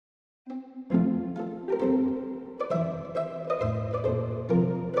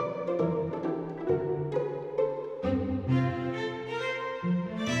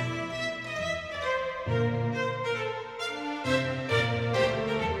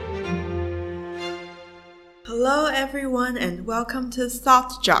Hello everyone and welcome to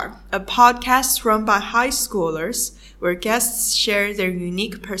Thought Jar, a podcast run by high schoolers where guests share their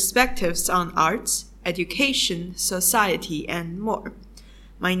unique perspectives on arts, education, society, and more.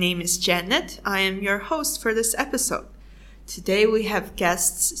 My name is Janet. I am your host for this episode. Today we have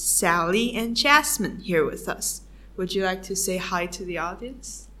guests Sally and Jasmine here with us. Would you like to say hi to the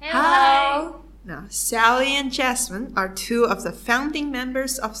audience? Hello! Now, Sally and Jasmine are two of the founding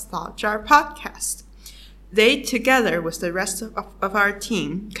members of Thought Jar podcast. They, together with the rest of our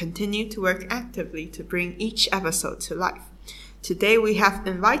team, continue to work actively to bring each episode to life. Today we have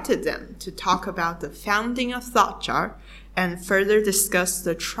invited them to talk about the founding of Thought Jar and further discuss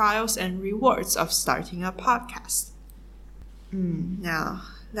the trials and rewards of starting a podcast. Now,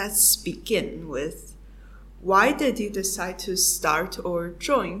 let's begin with, why did you decide to start or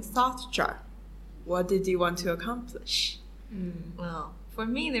join Thought Jar? What did you want to accomplish? Well, for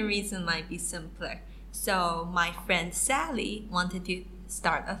me, the reason might be simpler. So my friend Sally wanted to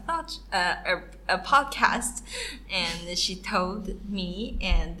start a podcast, and she told me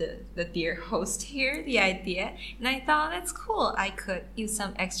and the dear host here the idea, and I thought that's cool. I could use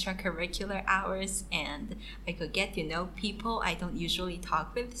some extracurricular hours, and I could get to know people I don't usually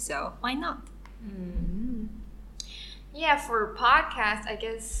talk with, so why not? Yeah, for podcasts, I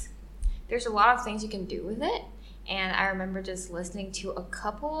guess there's a lot of things you can do with it. And I remember just listening to a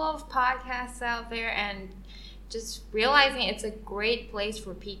couple of podcasts out there and just realizing it's a great place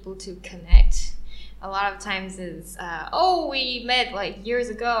for people to connect. A lot of times it's, we met like years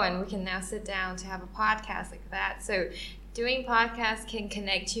ago and we can now sit down to have a podcast like that. So doing podcasts can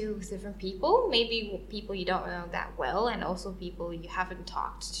connect you with different people, maybe people you don't know that well, and also people you haven't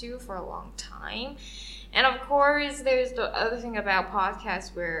talked to for a long time. And of course, there's the other thing about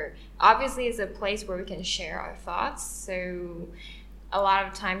podcasts where obviously it's a place where we can share our thoughts. So a lot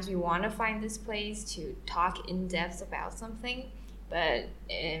of times we want to find this place to talk in depth about something, but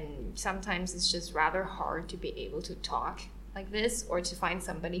sometimes it's just rather hard to be able to talk like this or to find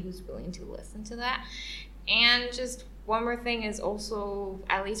somebody who's willing to listen to that. And just one more thing is also,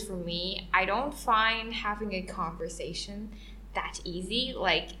 at least for me, I don't find having a conversation that easy.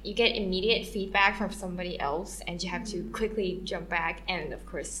 Like, you get immediate feedback from somebody else and you have to quickly jump back, and of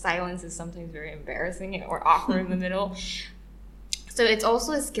course silence is sometimes very embarrassing or awkward in the middle. So it's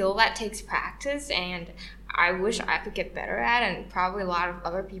also a skill that takes practice, and I wish I could get better at, and probably a lot of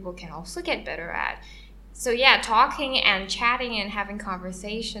other people can also get better at. So yeah, talking and chatting and having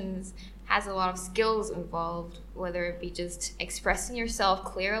conversations has a lot of skills involved, whether it be just expressing yourself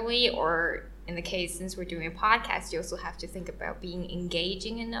clearly, or in the case, since we're doing a podcast, you also have to think about being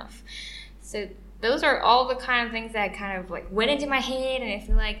engaging enough. So those are all the kind of things that kind of like went into my head, and I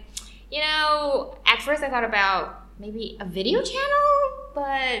feel like, at first I thought about maybe a video channel,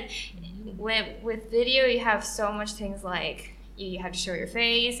 but with video you have so much things like you have to show your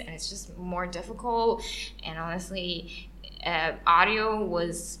face, and it's just more difficult, and honestly audio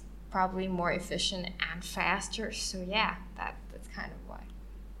was probably more efficient and faster. So yeah, that's kind of why.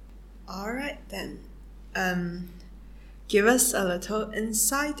 All right then. Give us a little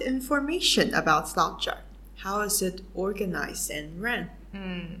inside information about Thought Jar. How is it organized and run?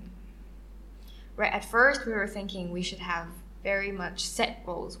 Right, at first we were thinking we should have very much set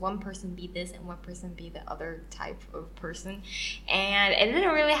roles. One person be this and one person be the other type of person. And it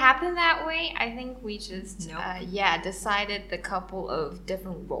didn't really happen that way. I think we just decided the couple of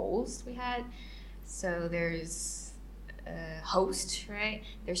different roles we had. So there's host, right?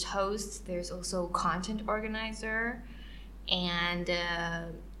 There's host, there's also content organizer, and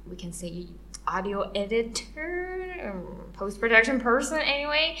we can say audio editor, post-production person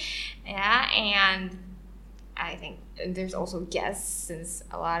anyway. Yeah, and I think there's also guests, since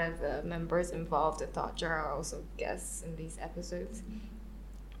a lot of the members involved at Thought Jar are also guests in these episodes.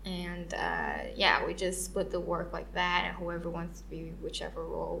 And we just split the work like that, and whoever wants to be whichever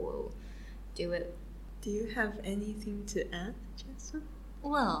role will do it. Do you have anything to add, Jasmine?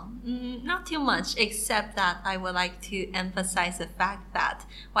 Well, not too much, except that I would like to emphasize the fact that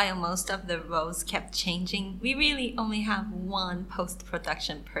while most of the roles kept changing, we really only have one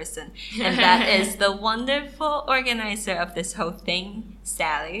post-production person, and that is the wonderful organizer of this whole thing,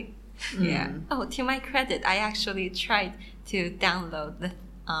 Sally. Yeah. Oh, to my credit, I actually tried to download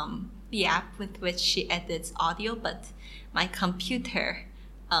the app with which she edits audio, but my computer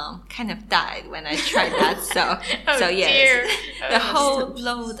kind of died when I tried that. So yes, the whole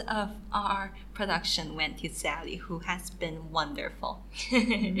load of our production went to Sally, who has been wonderful.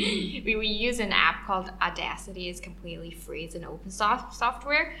 We use an app called Audacity. It's completely free. It's an open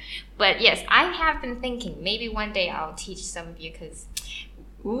software. But yes, I have been thinking maybe one day I'll teach some of you, because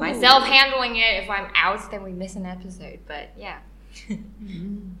myself handling it. If I'm out, then we miss an episode. But yeah.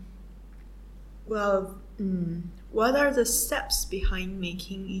 Well, what are the steps behind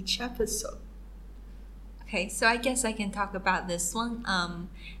making each episode? Okay, so I guess I can talk about this one.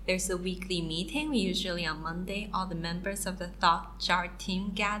 There's a weekly meeting. We usually on Monday, all the members of the Thought Jar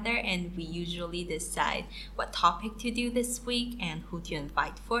team gather, and we usually decide what topic to do this week and who to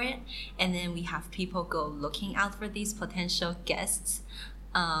invite for it. And then we have people go looking out for these potential guests.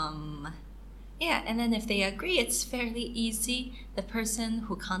 And then if they agree, it's fairly easy. The person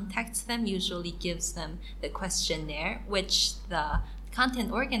who contacts them usually gives them the questionnaire, which the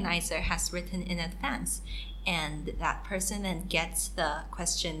content organizer has written in advance, and that person then gets the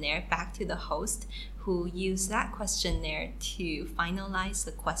questionnaire back to the host, who use that questionnaire to finalize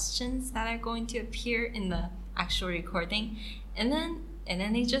the questions that are going to appear in the actual recording, and then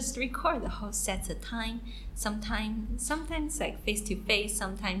they just record. The host sets a time, sometimes like face-to-face,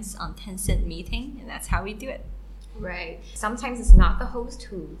 sometimes on Tencent meeting, and that's how we do it. Right. Sometimes it's not the host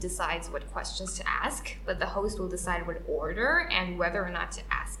who decides what questions to ask, but the host will decide what order and whether or not to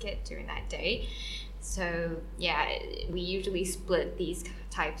ask it during that day. So, yeah, we usually split these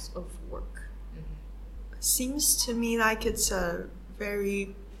types of work. Seems to me like it's a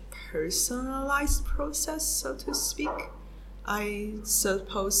very personalized process, so to speak. I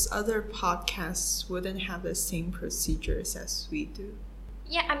suppose other podcasts wouldn't have the same procedures as we do.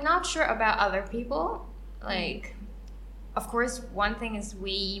 Yeah, I'm not sure about other people. Like, of course, one thing is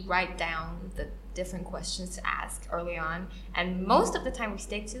we write down the different questions to ask early on, and most of the time we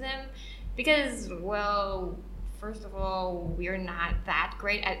stick to them because, well, first of all, we're not that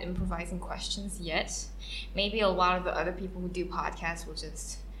great at improvising questions yet. Maybe a lot of the other people who do podcasts will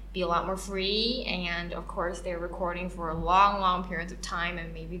just be a lot more free, and of course they're recording for a long periods of time,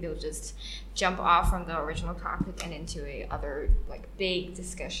 and maybe they'll just jump off from the original topic and into a other like big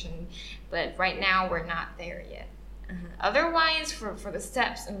discussion. But right now we're not there yet. Otherwise, for the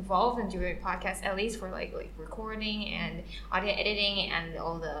steps involved in doing a podcast, at least for like recording and audio editing and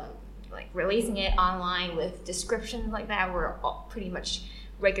all the like releasing it online with descriptions like that, we're all pretty much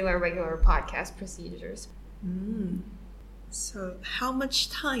regular podcast procedures. So how much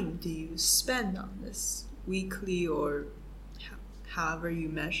time do you spend on this, weekly or however you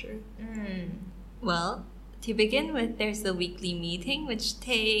measure? Well, to begin with, there's the weekly meeting, which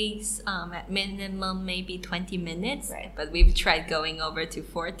takes at minimum maybe 20 minutes, right. But we've tried going over to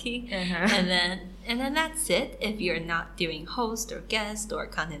 40. And then that's it if you're not doing host or guest or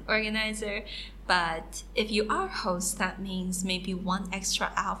content organizer. But if you are host, that means maybe 1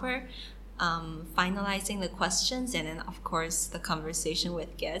 extra hour finalizing the questions, and then of course the conversation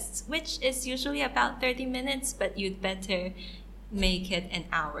with guests, which is usually about 30 minutes, but you'd better make it an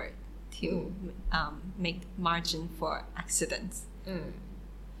hour to make margin for accidents.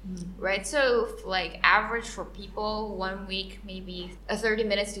 Right, so like average for people 1 week, maybe 30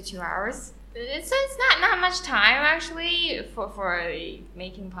 minutes to 2 hours. It's not much time actually for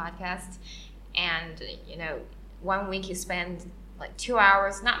making podcasts, and 1 week you spend like 2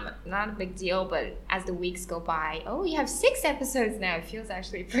 hours, not a big deal, but as the weeks go by, you have 6 episodes now. It feels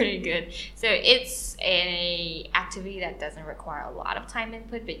actually pretty good. So it's an activity that doesn't require a lot of time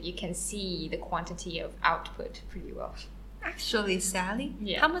input, but you can see the quantity of output pretty well. Actually, Sally,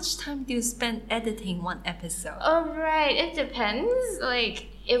 Yeah. How much time do you spend editing 1 episode? Oh, right. It depends. Like,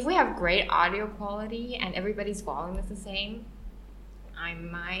 if we have great audio quality and everybody's volume is the same, I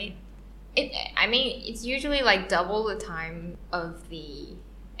might... it's usually like double the time of the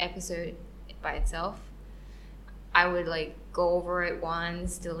episode by itself. I would like go over it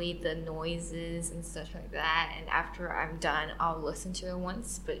once, delete the noises and stuff like that, and after I'm done, I'll listen to it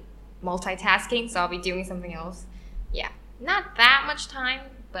once, but multitasking, so I'll be doing something else. Yeah, not that much time,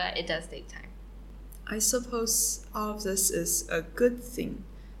 but it does take time. I suppose all of this is a good thing,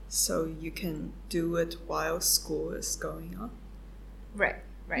 so you can do it while school is going on. Right.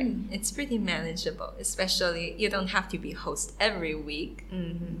 It's pretty manageable, especially you don't have to be host every week.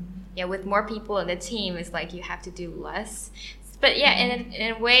 Yeah, with more people in the team, it's like you have to do less. But yeah,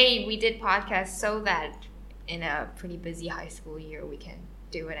 in a way, we did podcasts so that in a pretty busy high school year, we can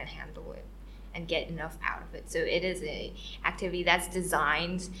do it and handle it and get enough out of it. So it is an activity that's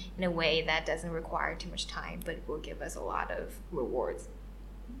designed in a way that doesn't require too much time, but it will give us a lot of rewards.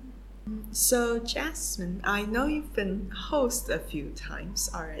 So, Jasmine, I know you've been host a few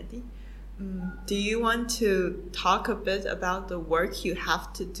times already. Do you want to talk a bit about the work you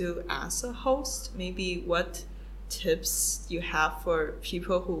have to do as a host? Maybe what tips you have for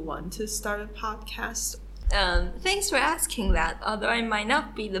people who want to start a podcast? Thanks for asking that. Although I might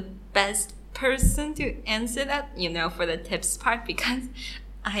not be the best person to answer that, for the tips part, because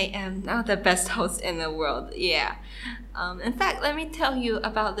I am not the best host in the world. Yeah. In fact, let me tell you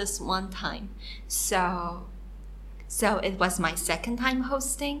about this one time. So it was my second time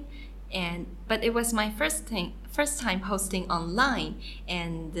hosting, but it was my first time hosting online,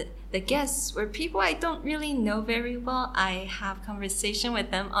 and the guests were people I don't really know very well. I have conversation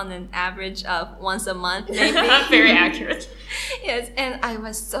with them on an average of once a month, maybe. Very accurate. Yes, and I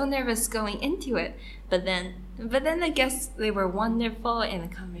was so nervous going into it. But then the guests, they were wonderful, and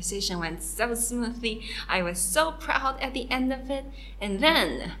the conversation went so smoothly. I was so proud at the end of it. And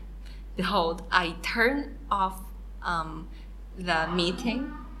then, behold, I turned off the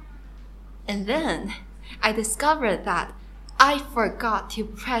meeting. And then I discovered that I forgot to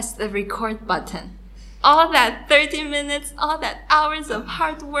press the record button. All that 30 minutes, all that hours of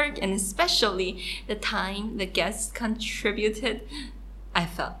hard work, and especially the time the guests contributed, I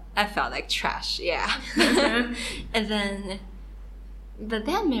felt like trash, yeah. But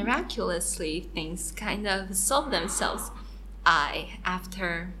then miraculously, things kind of solved themselves.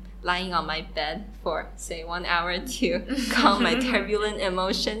 After lying on my bed for, say, 1 hour to calm my turbulent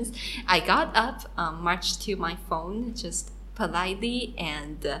emotions, I got up, marched to my phone, just politely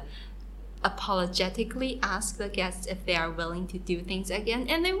and apologetically asked the guests if they are willing to do things again,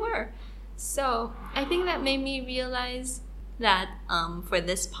 and they were. So I think that made me realize that for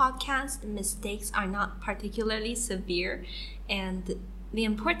this podcast, mistakes are not particularly severe, and the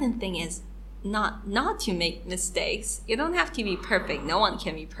important thing is not to make mistakes. You don't have to be perfect. No one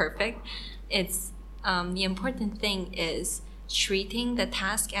can be perfect. It's the important thing is treating the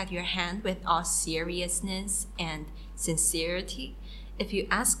task at your hand with all seriousness and sincerity. If you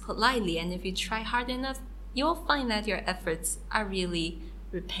ask politely and if you try hard enough, you'll find that your efforts are really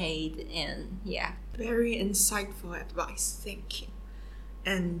repaid. And yeah, very insightful advice. Thank you.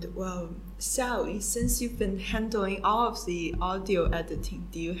 And well, Sally, since you've been handling all of the audio editing,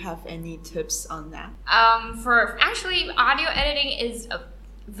 do you have any tips on that? For actually, audio editing is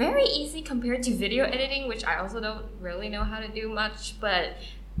very easy compared to video editing, which I also don't really know how to do much. But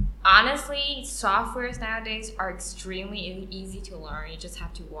honestly, softwares nowadays are extremely easy to learn. You just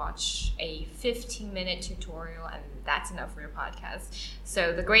have to watch a 15-minute tutorial, and that's enough for your podcast.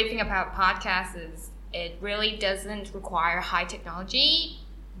 So the great thing about podcasts is it really doesn't require high technology,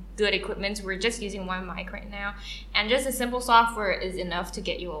 good equipment. We're just using one mic right now. And just a simple software is enough to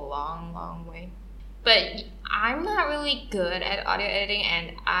get you a long, long way. But I'm not really good at audio editing,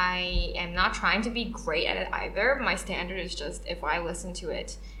 and I am not trying to be great at it either. My standard is just if I listen to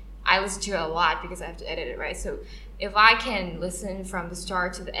it a lot because I have to edit it, right? So if I can listen from the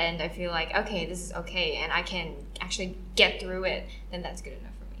start to the end, I feel like, okay, this is okay, and I can actually get through it, then that's good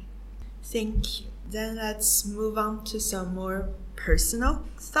enough for me. Thank you. Then let's move on to some more personal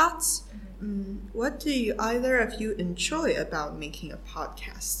thoughts. What do you either of you enjoy about making a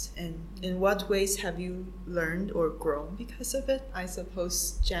podcast? And in what ways have you learned or grown because of it? I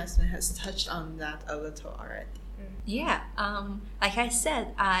suppose Jasmine has touched on that a little already. Yeah, like I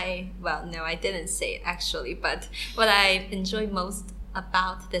said, I didn't say it actually, but what I enjoy most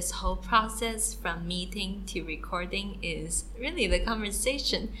about this whole process from meeting to recording is really the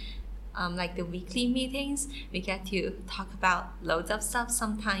conversation. Like the weekly meetings, we get to talk about loads of stuff.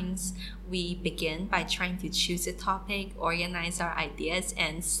 Sometimes we begin by trying to choose a topic, organize our ideas,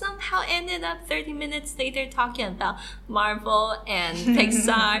 and somehow ended up 30 minutes later talking about Marvel and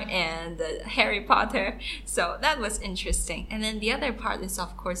Pixar and Harry Potter. So that was interesting. And then the other part is,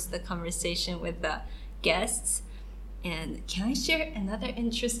 of course, the conversation with the guests. And can I share another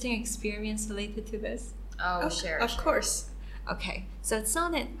interesting experience related to this? Oh, sure. Of course. Okay, so it's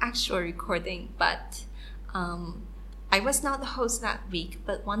not an actual recording, but I was not the host that week,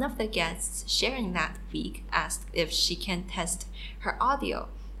 but one of the guests sharing that week asked if she can test her audio.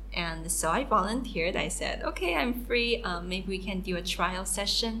 And so I volunteered. I said, okay, I'm free. Maybe we can do a trial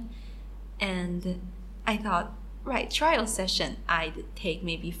session. And I thought, right, trial session. I'd take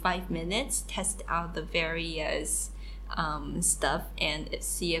maybe 5 minutes, test out the various stuff and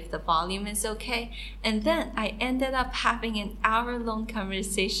see if the volume is okay. And then I ended up having an hour-long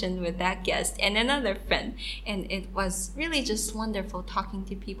conversation with that guest and another friend, and it was really just wonderful talking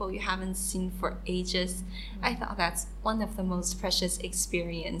to people you haven't seen for ages. I thought that's one of the most precious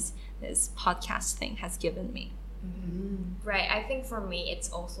experience this podcast thing has given me. Right, I think for me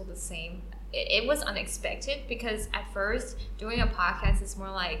it's also the same. It was unexpected because at first doing a podcast is more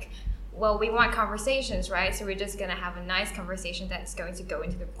like, well, we want conversations, right? So we're just going to have a nice conversation that's going to go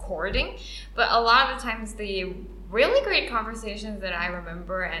into the recording. But a lot of the times the really great conversations that I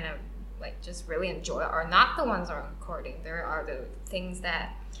remember and just really enjoy are not the ones on recording. There are the things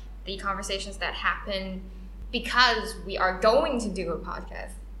that the conversations that happen because we are going to do a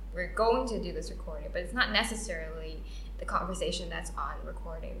podcast. We're going to do this recording, but it's not necessarily the conversation that's on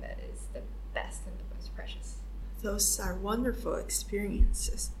recording that is the best and the most precious. Those are wonderful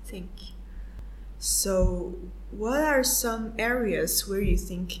experiences. Thank you. So, what are some areas where you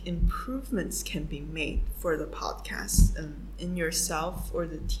think improvements can be made for the podcast in yourself or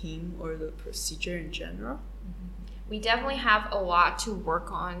the team or the procedure in general? We definitely have a lot to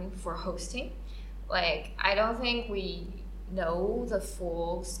work on for hosting. Like, I don't think we know the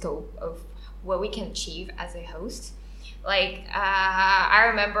full scope of what we can achieve as a host. Like, I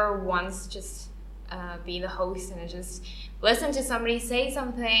remember once just being the host and I just listened to somebody say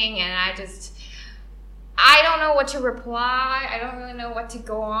something and I don't know what to reply. I don't really know what to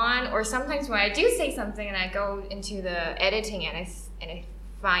go on. Or sometimes when I do say something and I go into the editing and I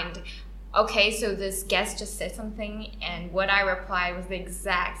find, okay, so this guest just said something and what I replied was the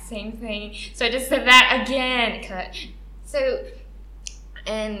exact same thing. So I just said that again. So,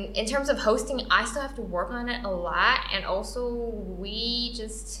 and in terms of hosting, I still have to work on it a lot. And also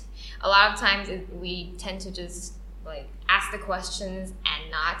a lot of times we tend to just like ask the questions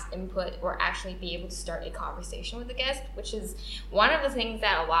and not input or actually be able to start a conversation with the guest, which is one of the things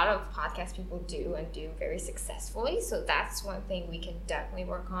that a lot of podcast people do and do very successfully. So that's one thing we can definitely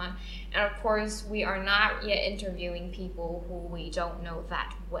work on. And of course, we are not yet interviewing people who we don't know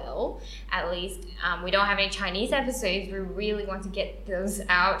that well. At least we don't have any Chinese episodes. We really want to get those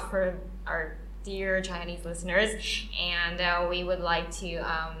out for our dear Chinese listeners. And we would like to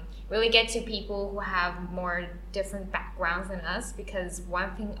really get to people who have more different backgrounds than us, because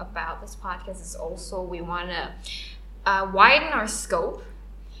one thing about this podcast is also we want to widen our scope,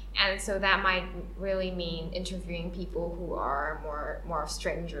 and so that might really mean interviewing people who are more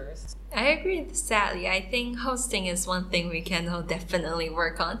strangers. I agree with Sally. I think hosting is one thing we can definitely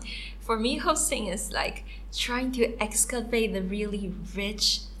work on. For me, hosting is like trying to excavate the really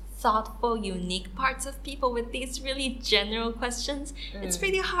rich, thoughtful, unique parts of people with these really general questions. It's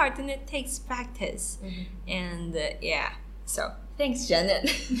really hard and it takes practice. And so thanks, Janet.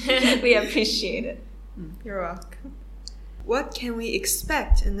 We appreciate it. You're welcome. What can we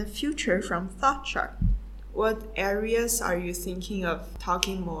expect in the future from ThoughtSharp? What areas are you thinking of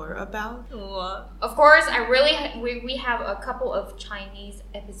talking more about? Of course, we have a couple of Chinese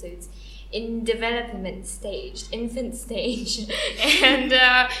episodes in development stage, infant stage, and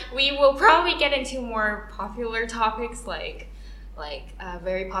we will probably get into more popular topics like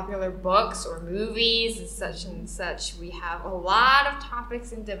very popular books or movies and such. We have a lot of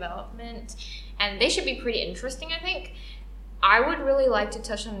topics in development, and they should be pretty interesting, I think. I would really like to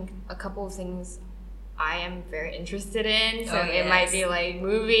touch on a couple of things I am very interested in. So it might be like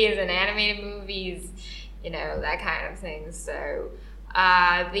movies and animated movies, that kind of thing. So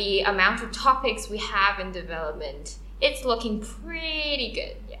the amount of topics we have in development, it's looking pretty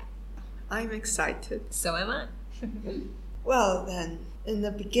good. Yeah. I'm excited. So am I. Well, then, in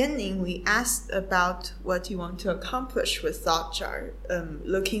the beginning, we asked about what you want to accomplish with ThoughtSharp.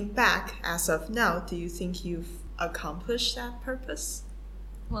 Looking back, as of now, do you think you've accomplished that purpose?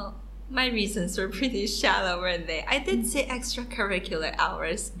 Well, my reasons were pretty shallow, weren't they? I did say extracurricular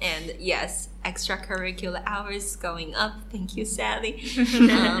hours, and yes, extracurricular hours going up. Thank you, Sally.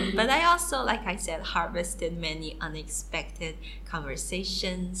 But I also, like I said, harvested many unexpected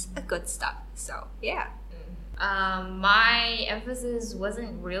conversations, the good stuff. So, yeah. My emphasis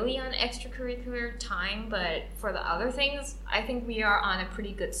wasn't really on extracurricular time, but for the other things, I think we are on a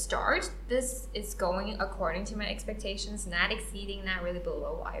pretty good start. This is going according to my expectations, not exceeding, not really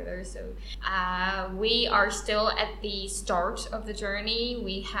below either. So we are still at the start of the journey.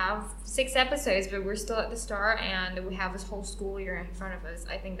 We have 6 episodes, but we're still at the start, and we have this whole school year in front of us.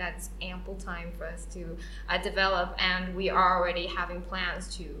 I think that's ample time for us to develop, and we are already having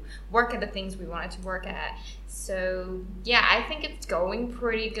plans to work at the things we wanted to work at. So, yeah, I think it's going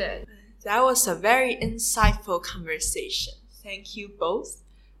pretty good. That was a very insightful conversation. Thank you both.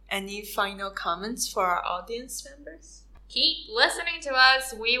 Any final comments for our audience members? Keep listening to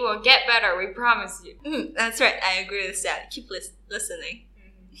us. We will get better. We promise you. That's right. I agree with that. Keep listening.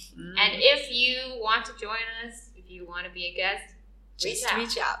 And if you want to join us, if you want to be a guest,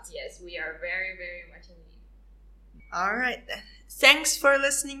 reach out. Yes, we are very, very much in need. All right, then. Thanks for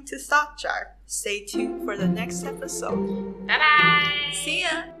listening to ThoughtSharp. Stay tuned for the next episode. Bye-bye. See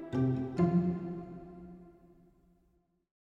ya.